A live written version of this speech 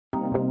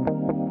Hi,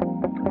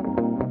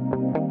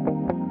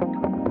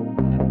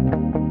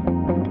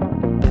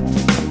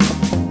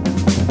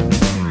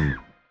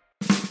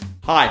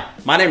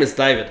 my name is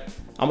David.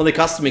 I'm on the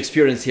customer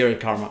experience here at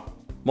Karma.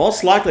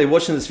 Most likely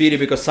watching this video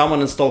because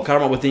someone installed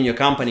Karma within your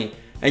company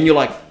and you're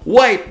like,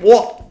 wait,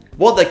 what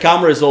the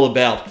Karma is all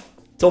about.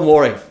 Don't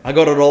worry, I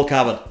got it all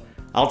covered.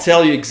 I'll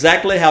tell you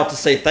exactly how to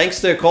say thanks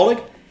to a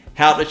colleague,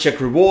 how to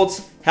check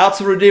rewards, how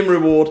to redeem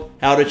reward,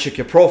 how to check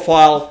your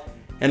profile,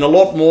 and a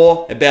lot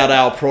more about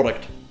our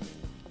product.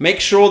 Make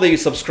sure that you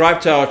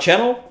subscribe to our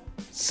channel,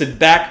 sit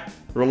back,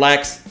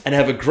 relax, and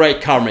have a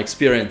great Karma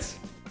experience.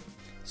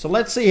 So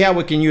let's see how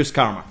we can use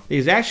Karma.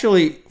 There's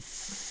actually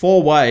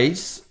 4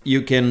 ways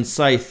you can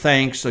say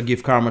thanks or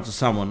give Karma to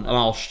someone, and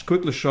I'll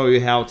quickly show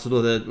you how to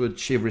do that with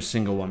every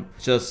single one.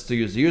 Just to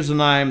use the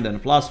username, then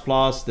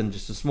 ++, then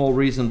just a small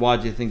reason why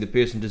do you think the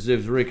person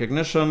deserves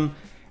recognition,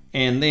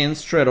 and then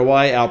straight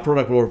away our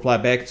product will reply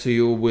back to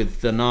you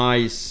with a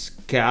nice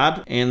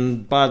card.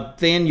 But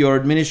then your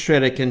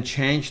administrator can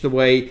change the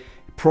way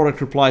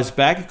product replies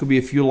back. It could be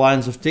a few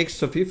lines of text.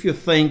 So if you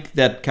think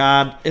that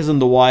card isn't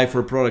the way for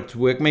a product to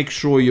work, make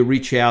sure you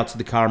reach out to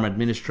the Karma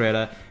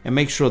administrator and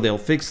make sure they'll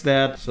fix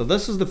that. So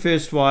this is the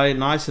first way,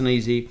 nice and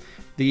easy.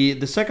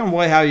 The second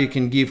way how you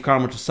can give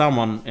Karma to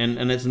someone,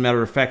 and as a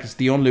matter of fact, it's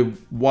the only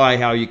way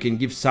how you can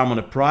give someone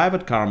a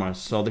private Karma.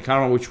 So the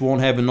Karma which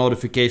won't have a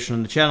notification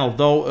in the channel,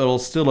 though it'll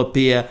still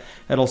appear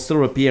in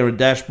the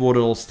dashboard,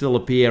 it'll still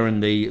appear in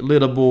the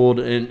leaderboard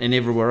and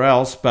everywhere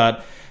else,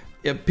 but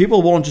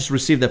people won't just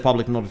receive their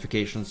public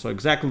notifications. So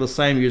exactly the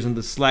same using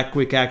the Slack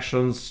quick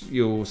actions.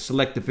 You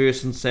select the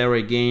person, Sarah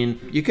again.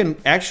 You can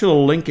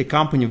actually link a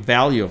company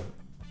value.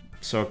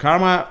 So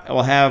Karma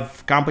will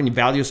have company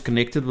values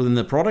connected within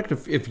the product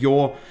if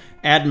your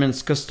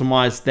admins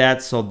customize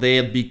that so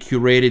they'll be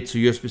curated to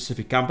your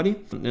specific company,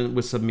 and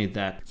we submit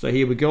that. So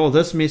here we go.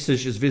 This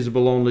message is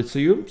visible only to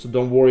you, so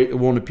don't worry, it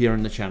won't appear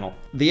in the channel.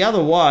 The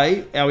other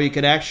way how you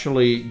can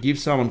actually give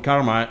someone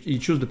Karma, you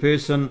choose the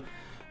person.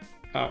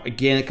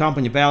 Again, a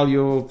company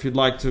value. If you'd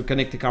like to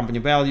connect the company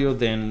value,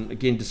 then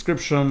again,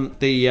 description.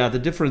 The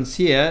difference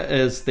here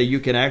is that you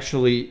can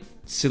actually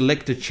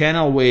select a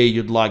channel where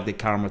you'd like the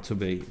Karma to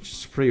be, which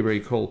is very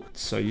cool.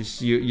 So you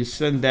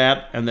send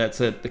that, and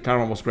that's it. The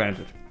Karma was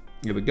granted.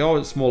 Here we go.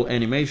 A small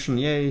animation.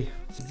 Yay.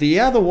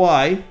 The other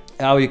way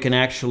how you can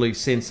actually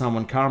send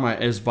someone Karma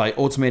is by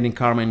automating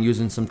Karma and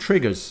using some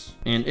triggers.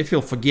 And if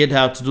you'll forget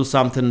how to do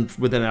something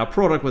within our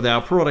product,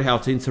 how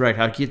to interact,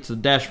 how to get to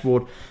the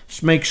dashboard,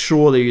 just make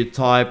sure that you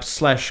type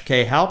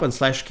 /k help, and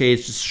 /k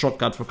is just a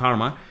shortcut for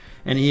Karma.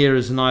 And here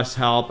is a nice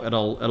help.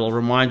 It'll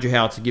remind you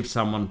how to give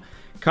someone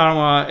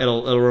Karma.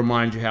 It'll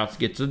remind you how to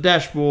get to the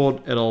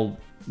dashboard. It'll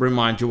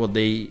remind you what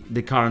the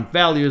current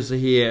values are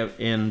here,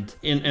 and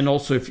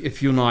also a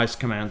few nice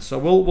commands. So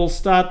we'll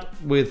start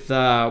with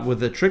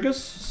the triggers.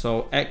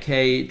 So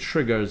 @k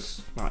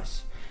triggers,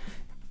 nice,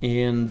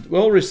 and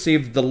we'll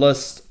receive the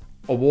list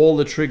of all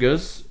the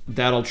triggers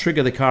that'll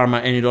trigger the Karma,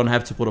 and you don't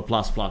have to put a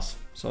 ++.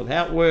 So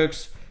how it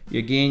works,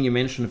 again, you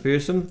mention a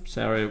person.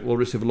 Sarah will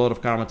receive a lot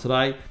of Karma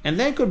today, and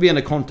then it could be in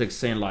a context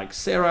saying like,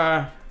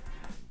 Sarah,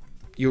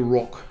 you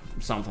rock,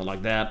 something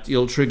like that.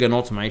 You'll trigger an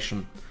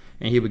automation.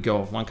 And here we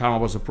go, 1 Karma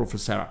was approved for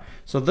Sarah.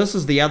 So this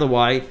is the other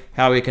way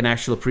how you can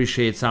actually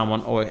appreciate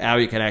someone, or how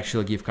you can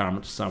actually give Karma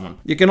to someone.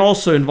 You can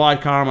also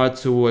invite Karma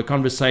to a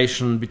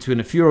conversation between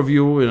a few of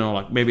you,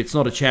 like maybe it's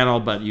not a channel,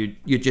 but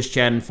you're just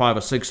chatting 5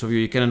 or 6 of you.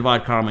 You can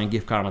invite Karma and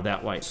give Karma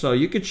that way. So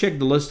you can check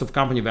the list of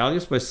company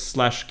values by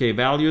 /k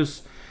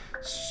values.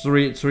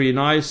 It's really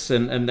nice,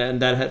 and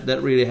that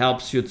really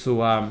helps you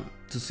to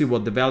see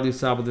what the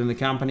values are within the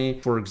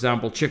company. For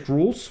example, check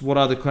rules. What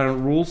are the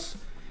current rules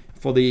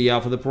for the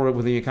product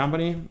within your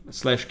company?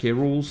 /k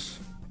rules.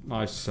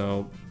 Nice.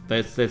 So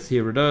that's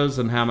here it is,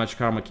 and how much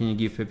Karma can you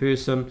give per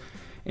person,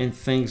 and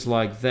things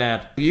like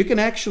that. You can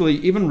actually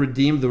even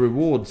redeem the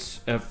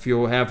rewards if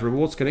you have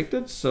rewards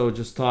connected. So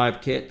just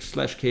type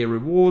 /k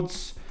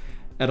rewards.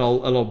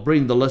 It'll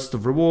bring the list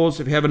of rewards.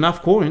 If you have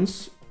enough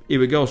coins,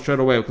 here we go, straight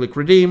away I'll click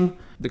redeem.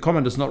 The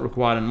comment is not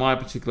required in my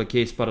particular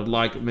case, but I'd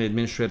like my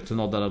administrator to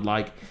know that I'd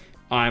like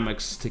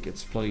IMAX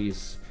tickets,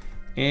 please.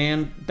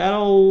 And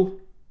that'll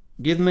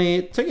give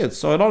me tickets,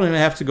 so I don't even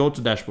have to go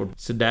to dashboard.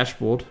 It's a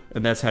dashboard,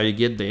 and that's how you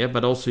get there.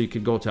 But also you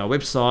could go to our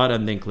website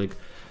and then click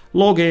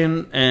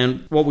login,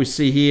 and what we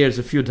see here is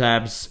a few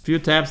tabs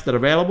that are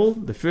available.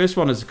 The first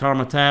one is the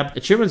Karma tab.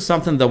 Achievement is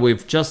something that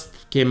we've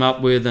just came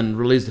up with and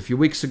released a few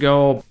weeks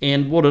ago,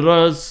 and what it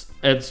is,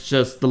 it's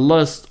just the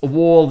list of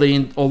all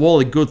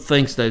the good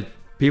things that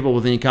people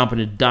within your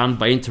company done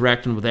by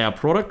interacting with our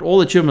product.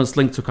 All achievements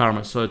linked to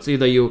Karma. So it's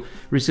either you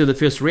receive the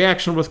first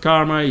reaction with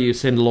Karma, you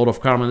send a lot of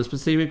Karma in a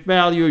specific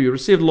value, you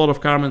received a lot of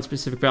Karma in a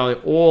specific value,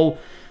 all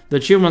the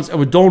achievements. And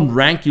we don't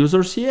rank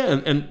users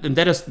here, and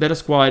that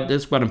is quite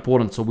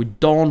important. So we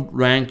don't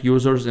rank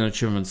users and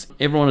achievements.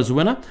 Everyone is a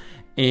winner,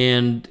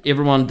 and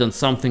everyone done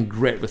something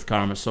great with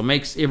Karma. So it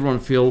makes everyone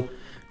feel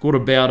good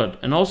about it.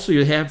 And also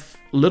you have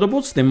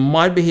leaderboards. They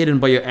might be hidden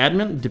by your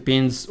admin,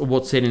 depends on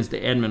what settings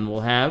the admin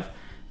will have.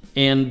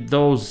 And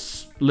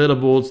those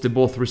leaderboards, they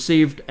both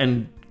received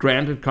and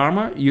granted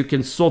karma. You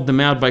can sort them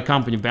out by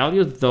company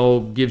value, though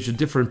gives you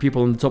different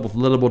people on the top of the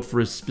leaderboard for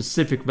a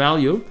specific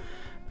value.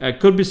 It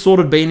could be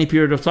sorted by any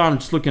period of time,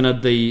 just looking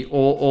at the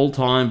all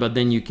time, but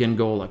then you can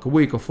go like a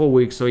week or 4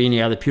 weeks or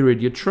any other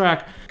period you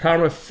track.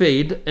 Karma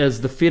feed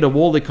is the feed of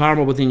all the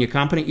karma within your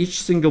company. Each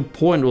single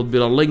point will be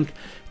a link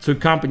to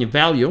company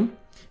value.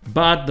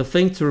 But the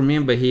thing to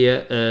remember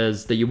here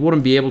is that you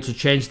wouldn't be able to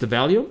change the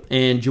value,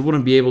 and you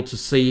wouldn't be able to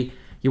see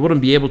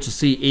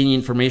any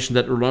information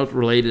that are not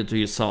related to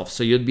yourself.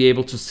 So you'd be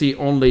able to see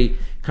only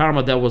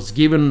karma that was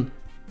given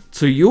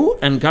to you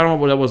and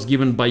karma that was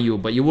given by you,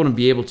 but you wouldn't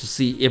be able to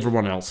see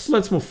everyone else.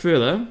 Let's move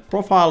further.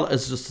 Profile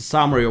is just a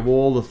summary of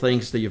all the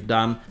things that you've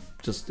done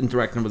just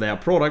interacting with our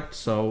product.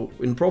 So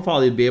in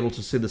profile, you'd be able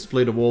to see the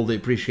split of all the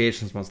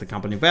appreciations once the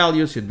company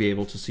values. You'd be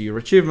able to see your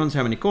achievements,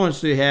 how many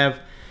coins do you have,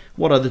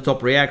 what are the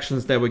top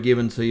reactions that were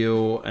given to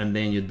you, and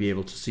then you'd be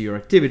able to see your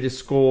activity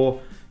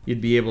score.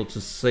 You'd be able to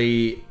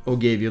see who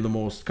gave you the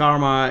most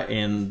karma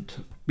and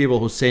people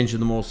who sent you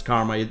the most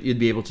karma. You'd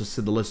be able to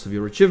see the list of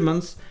your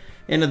achievements.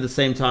 And at the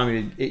same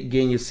time,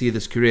 again, you see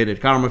this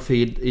curated karma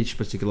feed, each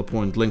particular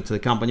point linked to the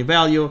company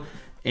value,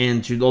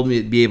 and you'd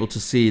only be able to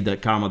see the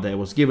karma that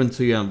was given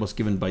to you and was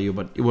given by you,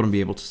 but you wouldn't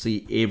be able to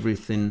see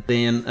everything.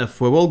 Then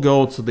if we will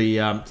go to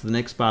the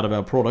next part of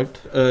our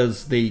product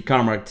is the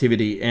karma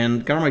activity.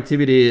 And karma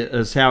activity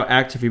is how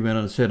active you've been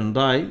on a certain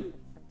day.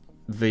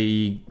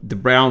 The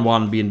brown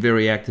one being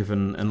very active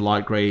and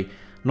light gray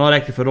not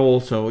active at all.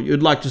 So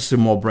you'd like to see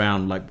more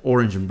brown, like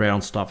orange and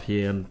brown stuff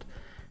here, and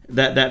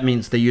that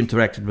means that you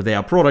interacted with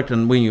our product.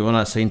 And when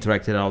I say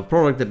interacted with our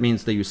product, that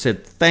means that you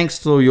said thanks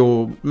to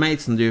your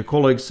mates and your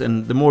colleagues,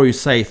 and the more you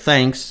say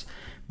thanks,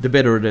 the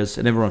better it is,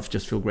 and everyone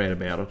just feel great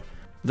about it.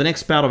 The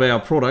next part of our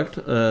product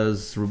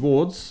is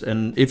rewards,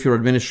 and if your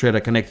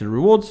administrator connected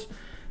rewards,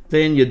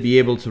 then you'd be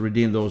able to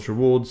redeem those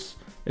rewards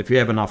if you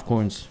have enough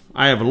coins.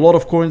 I have a lot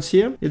of coins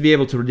here. You'd be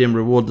able to redeem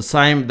reward the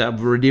same that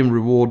I've redeemed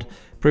reward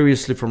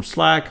previously from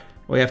Slack.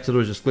 All you have to do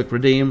is just click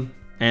redeem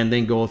and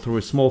then go through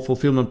a small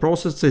fulfillment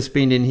process. It's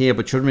pinned in here,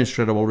 but your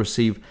administrator will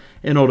receive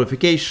a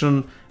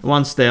notification.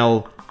 Once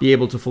they'll be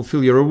able to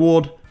fulfill your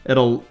reward,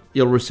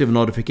 you'll receive a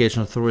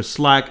notification through a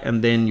Slack,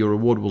 and then your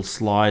reward will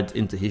slide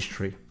into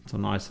history. So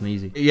nice and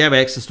easy. You have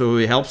access to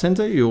a help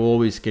center. You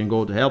always can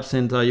go to help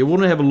center. You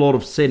wouldn't have a lot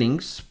of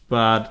settings,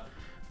 but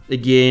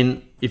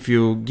again, if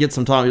you get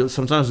some time,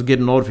 sometimes you get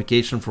a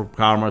notification from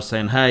Karma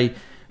saying, hey,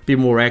 be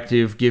more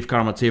active, give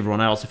karma to everyone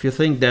else. If you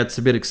think that's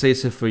a bit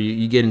excessive for you,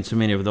 you get into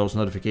many of those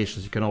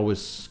notifications, you can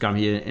always come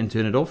here and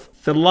turn it off.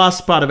 The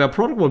last part of our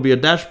product will be a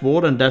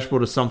dashboard, and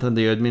dashboard is something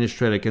the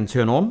administrator can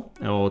turn on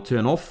or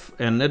turn off.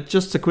 And it's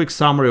just a quick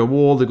summary of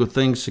all the good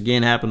things,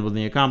 again, happen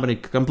within your company,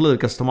 completely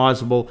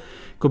customizable.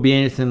 Could be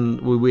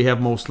anything. We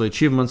have mostly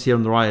achievements here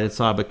on the right hand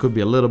side, but it could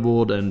be a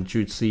leaderboard, and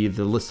you'd see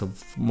the list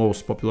of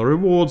most popular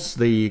rewards,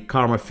 the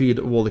karma feed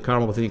of all the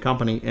karma within your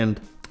company, and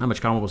how much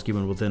karma was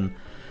given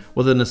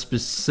within a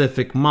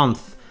specific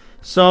month.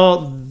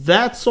 So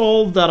that's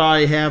all that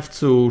I have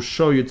to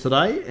show you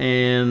today,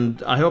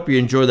 and I hope you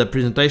enjoyed that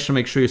presentation.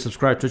 Make sure you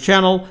subscribe to the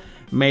channel.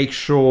 Make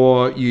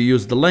sure you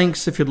use the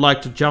links if you'd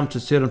like to jump to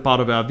a certain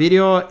part of our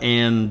video,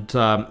 and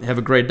have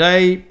a great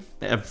day.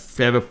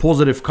 Have a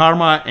positive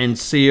karma, and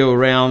see you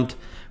around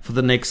for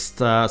the next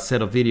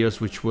set of videos,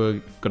 which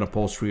we're gonna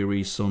post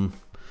really soon.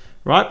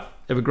 Right,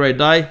 have a great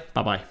day.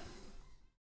 Bye bye.